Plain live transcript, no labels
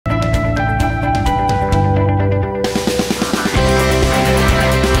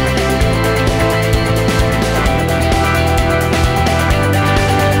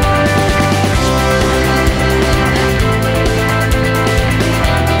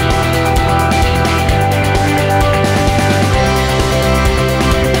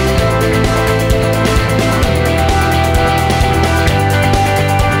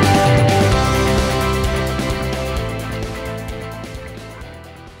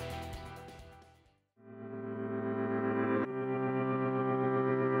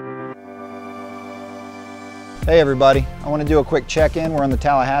Hey everybody, I want to do a quick check-in. We're on the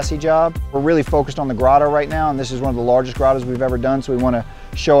Tallahassee job. We're really focused on the grotto right now, and this is one of the largest grottos we've ever done, so we want to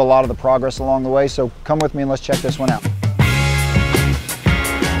show a lot of the progress along the way. So come with me and let's check this one out.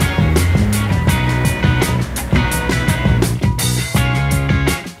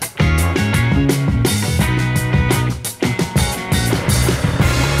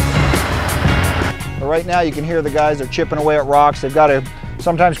 But right now you can hear the guys are chipping away at rocks. They've got to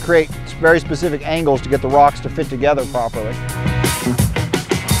sometimes create very specific angles to get the rocks to fit together properly. So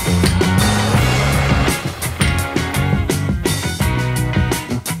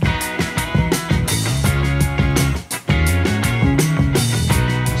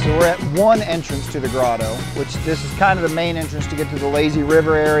we're at one entrance to the grotto, which this is kind of the main entrance to get to the lazy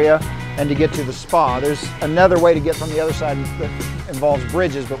river area and to get to the spa. There's another way to get from the other side that involves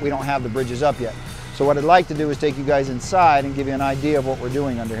bridges, but we don't have the bridges up yet. So what I'd like to do is take you guys inside and give you an idea of what we're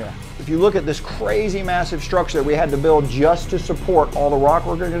doing under here. If you look at this crazy massive structure that we had to build just to support all the rock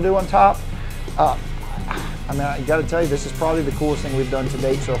we're going to do on top, I mean, I got to tell you, this is probably the coolest thing we've done to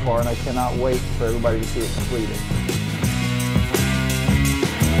date so far, and I cannot wait for everybody to see it completed.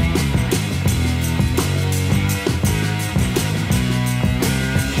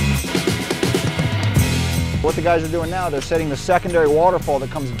 What the guys are doing now, they're setting the secondary waterfall that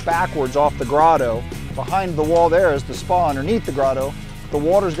comes backwards off the grotto. Behind the wall there is the spa underneath the grotto. The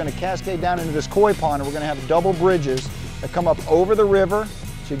water is going to cascade down into this koi pond, and we're going to have double bridges that come up over the river,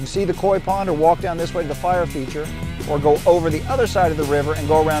 so you can see the koi pond or walk down this way to the fire feature, or go over the other side of the river and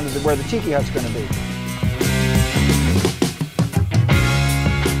go around to where the tiki hut's going to be.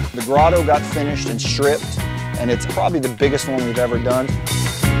 The grotto got finished and stripped, and it's probably the biggest one we've ever done.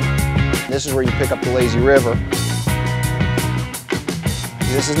 This is where you pick up the lazy river.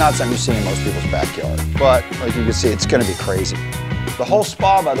 This is not something you see in most people's backyard, but like you can see, it's going to be crazy. The whole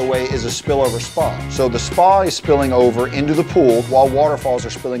spa, by the way, is a spillover spa. So the spa is spilling over into the pool while waterfalls are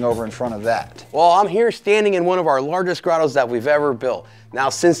spilling over in front of that. Well, I'm here standing in one of our largest grottos that we've ever built. Now,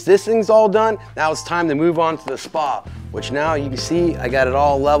 since this thing's all done, now it's time to move on to the spa, which now you can see I got it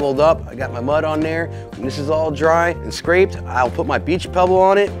all leveled up. I got my mud on there. When this is all dry and scraped, I'll put my beach pebble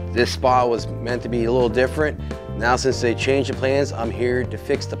on it. This spa was meant to be a little different. Now, since they changed the plans, I'm here to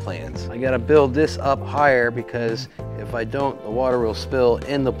fix the plans. I gotta build this up higher because if I don't, the water will spill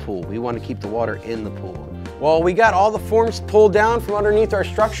in the pool. We want to keep the water in the pool. Well, we got all the forms pulled down from underneath our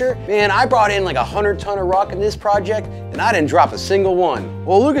structure. Man, I brought in like 100 ton of rock in this project and I didn't drop a single one.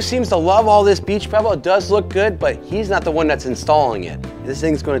 Well, Lucas seems to love all this beach pebble. It does look good, but he's not the one that's installing it. This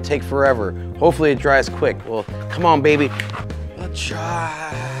thing's gonna take forever. Hopefully it dries quick. Well, come on, baby. Let's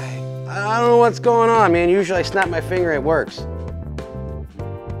try. I don't know what's going on, man. Usually I snap my finger, it works.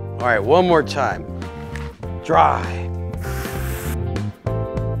 All right, one more time. Dry.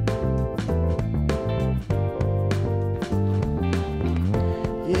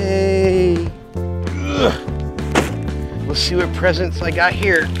 Yay. Ugh. Let's see what presents I got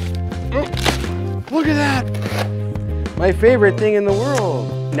here. Oh, look at that. My favorite thing in the world.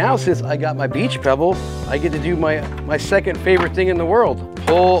 Now, since I got my beach pebble, I get to do my second favorite thing in the world.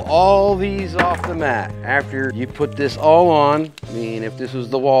 Pull all these off the mat. After you put this all on, I mean, if this was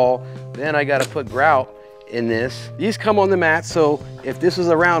the wall, then I gotta put grout in this. These come on the mat, so if this was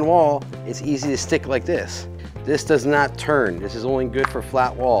a round wall, it's easy to stick like this. This does not turn. This is only good for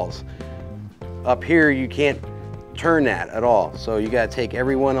flat walls. Up here, you can't turn that at all. So you gotta take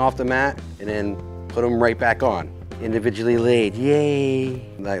every one off the mat and then put them right back on. Individually laid, yay.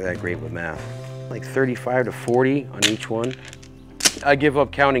 Not that great with math. Like 35 to 40 on each one. I give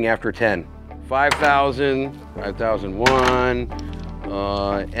up counting after 10. 5,000, 5,001,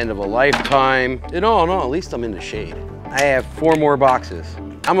 end of a lifetime. No, at least I'm in the shade. I have 4 more boxes.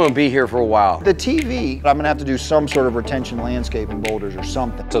 I'm gonna be here for a while. The TV, I'm gonna have to do some sort of retention landscaping boulders or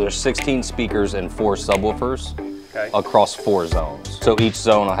something. So there's 16 speakers and 4 subwoofers across 4 zones. So each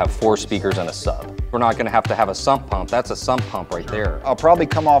zone will have 4 speakers and a sub. We're not gonna have to have a sump pump. That's a sump pump right there. I'll probably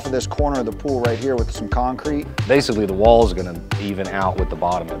come off of this corner of the pool right here with some concrete. Basically, the wall is gonna even out with the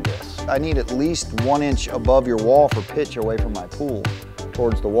bottom of this. I need at least 1 inch above your wall for pitch away from my pool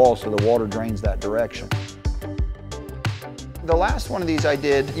towards the wall so the water drains that direction. The last one of these I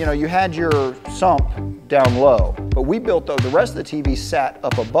did, you know, you had your sump down low, but we built the rest of the TV sat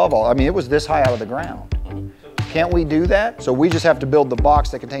up above all. I mean, it was this high out of the ground. Can't we do that? So we just have to build the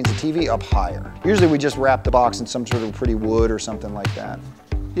box that contains the TV up higher. Usually we just wrap the box in some sort of pretty wood or something like that.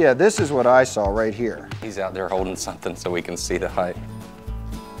 Yeah, this is what I saw right here. He's out there holding something so we can see the height.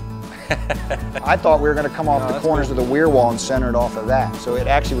 I thought we were going to come off the corners of the weir wall and center it off of that. So it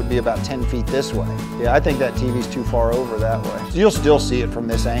actually would be about 10 feet this way. Yeah, I think that TV's too far over that way. So you'll still see it from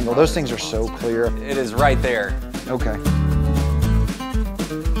this angle. Those things are so clear. It is right there. Okay.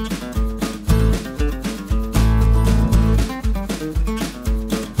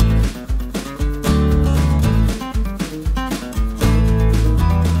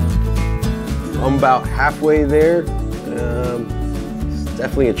 I'm about halfway there. It's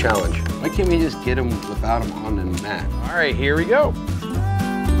definitely a challenge. Why can't we just get them without them on the mat? All right, here we go.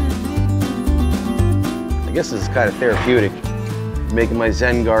 I guess this is kind of therapeutic, making my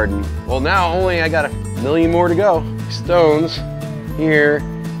Zen garden. Well, now I got 1 million more to go. Stones here,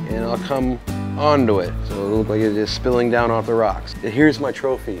 and I'll come onto it. So it'll look like it's just spilling down off the rocks. And here's my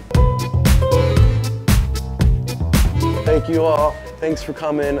trophy. Thank you all. Thanks for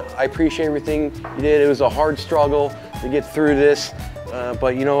coming. I appreciate everything you did. It was a hard struggle to get through this,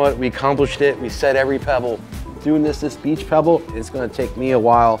 but you know what? We accomplished it. We set every pebble. Doing this beach pebble, it's gonna take me a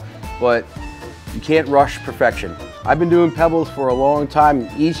while, but you can't rush perfection. I've been doing pebbles for a long time.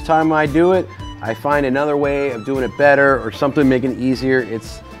 Each time I do it, I find another way of doing it better or something making it easier.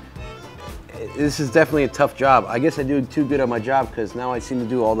 This is definitely a tough job. I guess I do too good at my job because now I seem to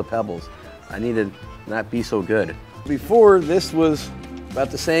do all the pebbles. I need to not be so good. Before, this was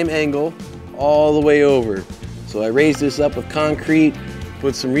about the same angle all the way over. So I raised this up with concrete,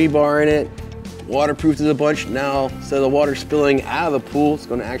 put some rebar in it, waterproofed it a bunch. Now, instead of the water spilling out of the pool, it's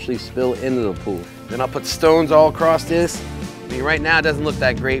gonna actually spill into the pool. Then I'll put stones all across this. I mean, right now it doesn't look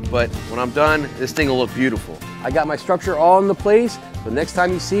that great, but when I'm done, this thing will look beautiful. I got my structure all into place, but next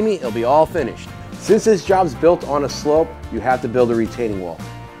time you see me, it'll be all finished. Since this job's built on a slope, you have to build a retaining wall.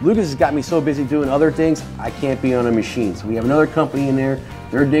 Lucas has got me so busy doing other things, I can't be on a machine. So we have another company in there.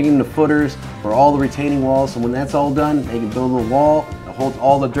 They're digging the footers for all the retaining walls. So when that's all done, they can build a wall that holds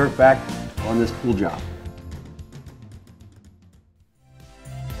all the dirt back on this pool job.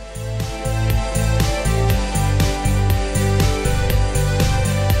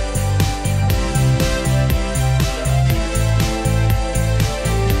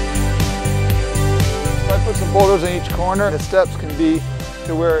 I put some boulders in each corner. The steps can be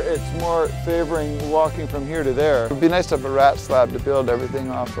to where it's more favoring walking from here to there. It would be nice to have a rat slab to build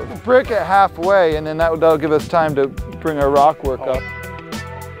everything off of. Brick it halfway, and then that'll give us time to bring our rock work up.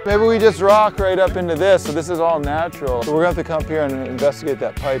 Maybe we just rock right up into this, so this is all natural. So we're gonna have to come up here and investigate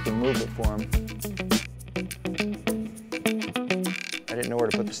that pipe and move it for him. I didn't know where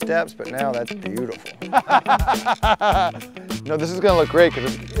to put the steps, but now that's beautiful. No, this is gonna look great,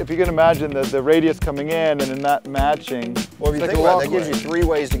 because if you can imagine the radius coming in and then that matching. Well, if you think about it, that gives you 3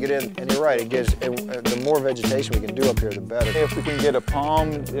 ways to get in, and you're right, it gives, the more vegetation we can do up here, the better. If we can get a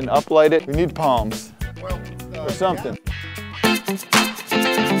palm and uplight it, we need palms or something.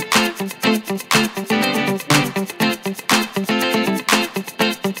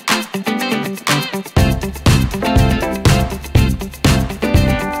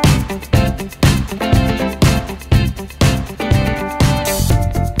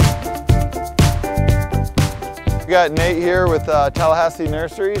 We got Nate here with Tallahassee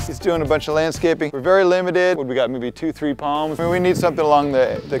Nurseries. He's doing a bunch of landscaping. We're very limited. We got maybe 2-3 palms. I mean, we need something along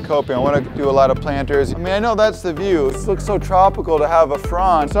the coping. I want to do a lot of planters. I mean, I know that's the view. It looks so tropical to have a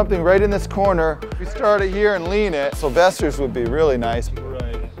frond. Something right in this corner. We start it here and lean it. Sylvester's would be really nice.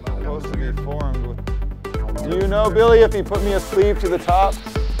 Right. Supposed to be formed with. Do you know, Billy, if he put me a sleeve to the top?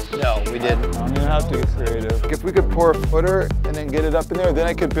 No, we didn't. I'm gonna have to get creative. If we could pour a footer and then get it up in there, then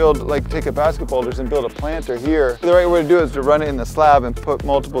I could build, like take a basket boulders and build a planter here. The right way to do it is to run it in the slab and put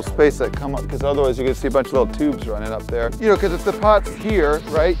multiple spaces that come up, because otherwise you're gonna see a bunch of little tubes running up there. You know, because if the pot's here,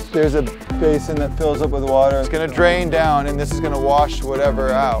 right, there's a basin that fills up with water. It's gonna drain down and this is gonna wash whatever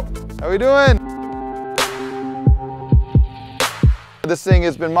out. How we doing? This thing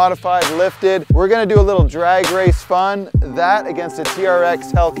has been modified, lifted. We're gonna do a little drag race fun, that against a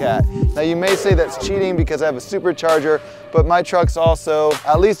TRX Hellcat. Now you may say that's cheating because I have a supercharger, but my truck's also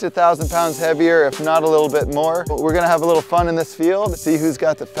at least 1,000 pounds heavier, if not a little bit more. But we're gonna have a little fun in this field, see who's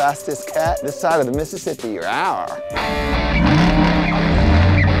got the fastest cat this side of the Mississippi. Rawr.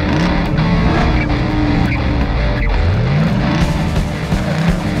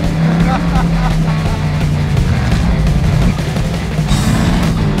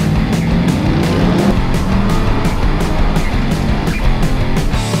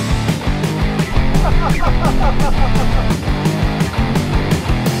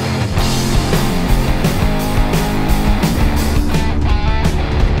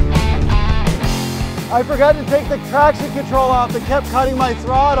 I forgot to take the traction control off. It kept cutting my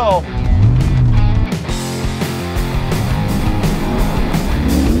throttle.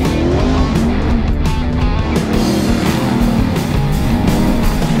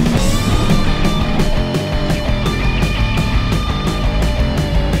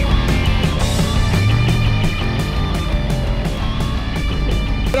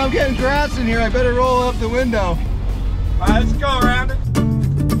 getting grass in here. I better roll up the window. All right, let's go around it.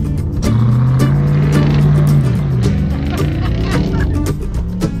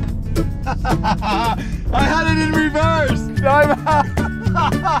 I had it in reverse. I'm out.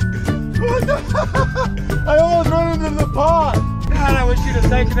 What the? I almost ran into the pond. God, I wish you'd have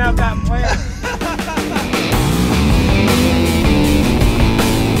taken out that plant.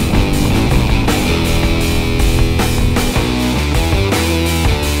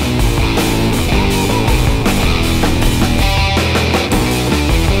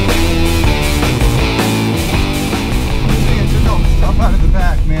 Out of the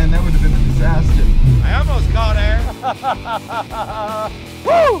back, man, that would have been a disaster. I almost caught air.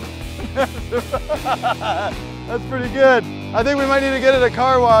 Woo! That's pretty good. I think we might need to get it a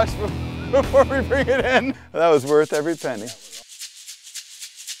car wash before we bring it in. That was worth every penny.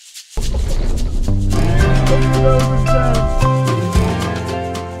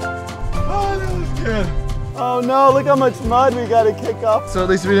 Oh, that was good. Oh no, look how much mud we got to kick up. So at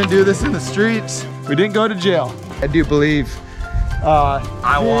least we didn't do this in the streets. We didn't go to jail. I do believe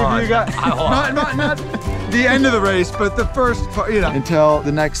I won. I won. Not the end of the race, but the first part, you know. Until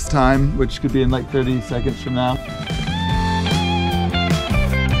the next time, which could be in like 30 seconds from now.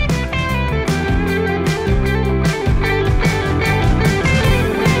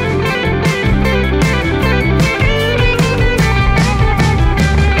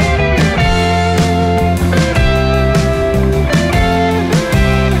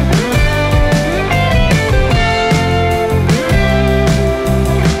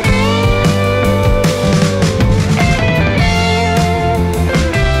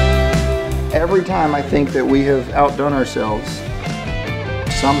 Every time I think that we have outdone ourselves,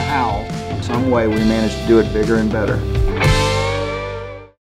 somehow, some way we manage to do it bigger and better.